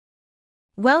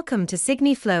Welcome to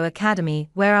SigniFlow Academy,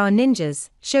 where our ninjas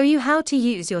show you how to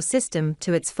use your system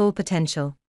to its full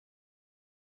potential.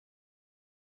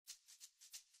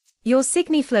 Your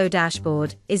SigniFlow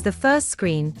dashboard is the first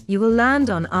screen you will land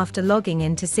on after logging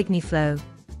into SigniFlow.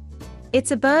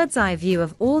 It's a bird's eye view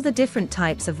of all the different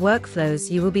types of workflows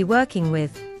you will be working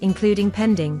with, including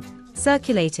pending,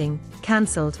 circulating,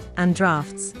 cancelled, and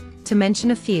drafts, to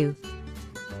mention a few.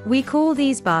 We call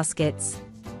these baskets.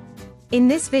 In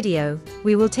this video,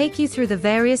 we will take you through the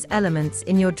various elements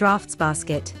in your drafts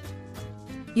basket.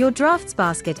 Your drafts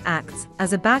basket acts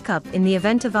as a backup in the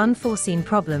event of unforeseen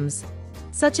problems,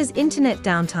 such as internet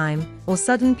downtime or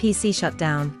sudden PC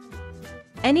shutdown.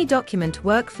 Any document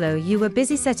workflow you were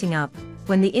busy setting up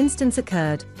when the instance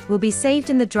occurred will be saved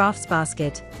in the drafts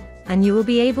basket, and you will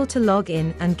be able to log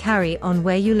in and carry on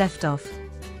where you left off.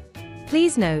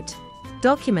 Please note,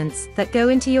 documents that go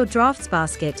into your drafts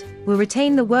basket will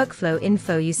retain the workflow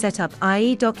info you set up,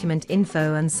 i.e. document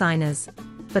info and signers,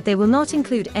 but they will not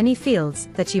include any fields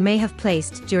that you may have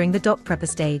placed during the doc prepper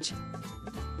stage.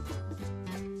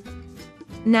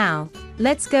 Now,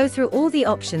 let's go through all the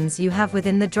options you have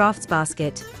within the drafts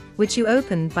basket, which you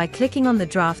open by clicking on the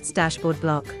drafts dashboard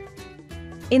block.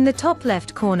 In the top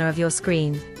left corner of your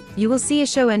screen, you will see a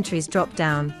Show Entries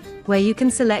drop-down, where you can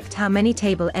select how many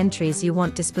table entries you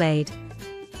want displayed.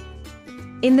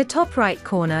 In the top right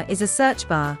corner is a search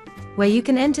bar, where you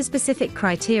can enter specific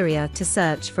criteria to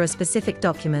search for a specific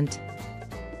document.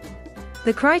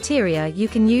 The criteria you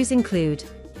can use include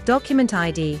document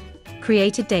ID,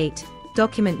 created date,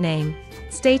 document name,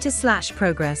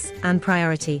 status/progress, and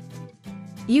priority.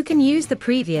 You can use the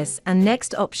previous and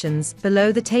next options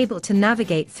below the table to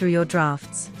navigate through your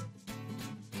drafts.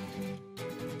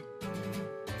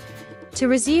 To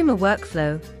resume a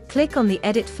workflow, click on the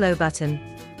Edit Flow button.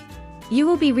 You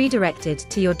will be redirected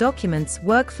to your document's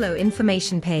workflow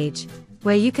information page,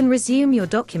 where you can resume your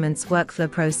document's workflow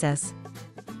process.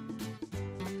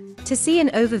 To see an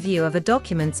overview of a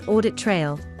document's audit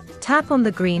trail, tap on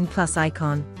the green plus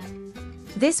icon.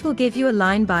 This will give you a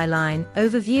line-by-line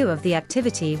overview of the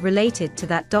activity related to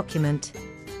that document.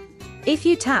 If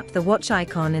you tap the watch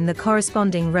icon in the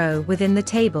corresponding row within the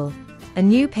table, a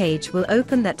new page will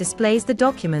open that displays the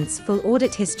document's full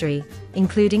audit history,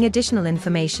 including additional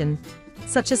information,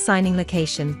 such as signing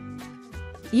location.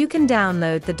 You can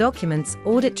download the document's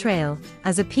audit trail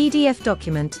as a PDF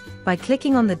document by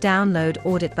clicking on the Download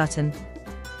Audit button.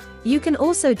 You can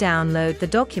also download the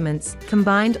document's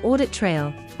combined audit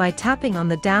trail by tapping on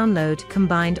the Download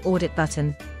Combined Audit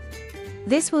button.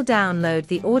 This will download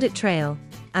the audit trail,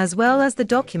 as well as the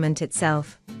document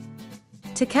itself.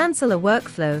 To cancel a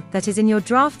workflow that is in your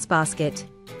drafts basket,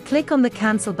 click on the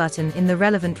Cancel button in the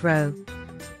relevant row.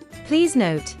 Please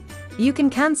note, you can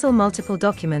cancel multiple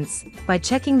documents by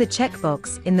checking the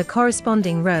checkbox in the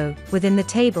corresponding row within the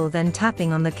table, then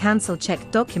tapping on the Cancel Checked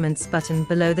Documents button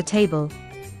below the table,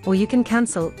 or you can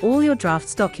cancel all your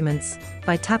drafts documents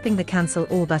by tapping the Cancel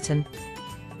All button.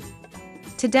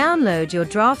 To download your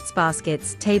drafts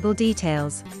basket's table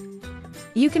details,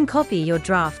 you can copy your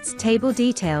drafts table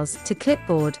details to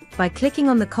clipboard by clicking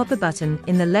on the Copy button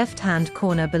in the left-hand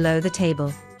corner below the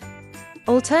table.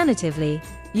 Alternatively,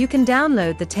 you can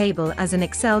download the table as an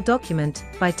Excel document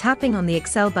by tapping on the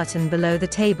Excel button below the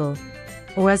table,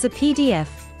 or as a PDF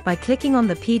by clicking on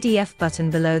the PDF button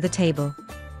below the table.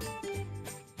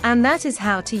 And that is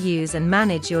how to use and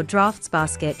manage your drafts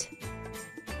basket.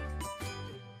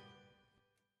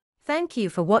 Thank you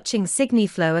for watching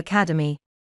SigniFlow Academy.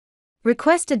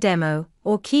 Request a demo,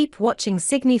 or keep watching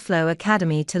SigniFlow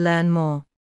Academy to learn more.